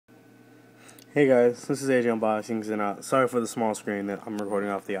Hey guys, this is AJ Unboxings, and sorry for the small screen that I'm recording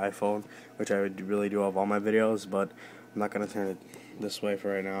off the iPhone, which I would really do off all my videos, but I'm not going to turn it this way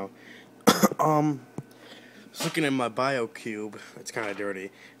for right now. Just looking at my bio cube, it's kind of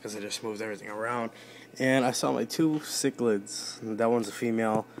dirty because I just moved everything around, and I saw my two cichlids. That one's a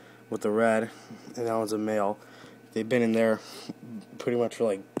female with the red, and that one's a male. They've been in there pretty much for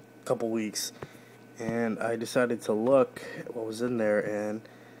like a couple weeks, and I decided to look at what was in there, and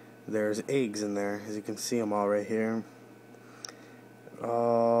there's eggs in there, as you can see them all right here.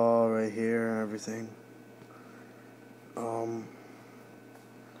 All right here, everything.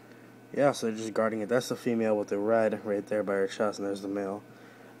 Yeah, so they're just guarding it. That's the female with the red right there by her chest, and there's the male.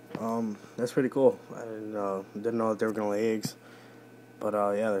 That's pretty cool. I didn't know that they were gonna lay eggs, but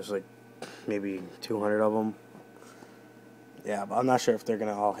yeah, there's like maybe 200 of them. Yeah, but I'm not sure if they're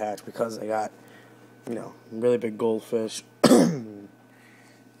gonna all hatch because they got, really big goldfish.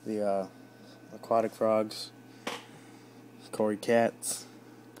 The aquatic frogs, Cory cats,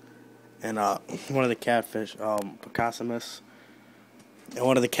 and one of the catfish, Picassamus, and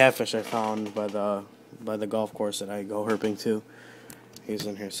one of the catfish I found by the golf course that I go herping to. He's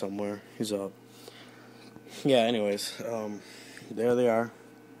in here somewhere. He's up. Yeah. Anyways, there they are.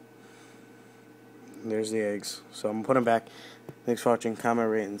 There's the eggs. So I'm gonna put them back. Thanks for watching. Comment,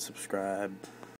 rate, and subscribe.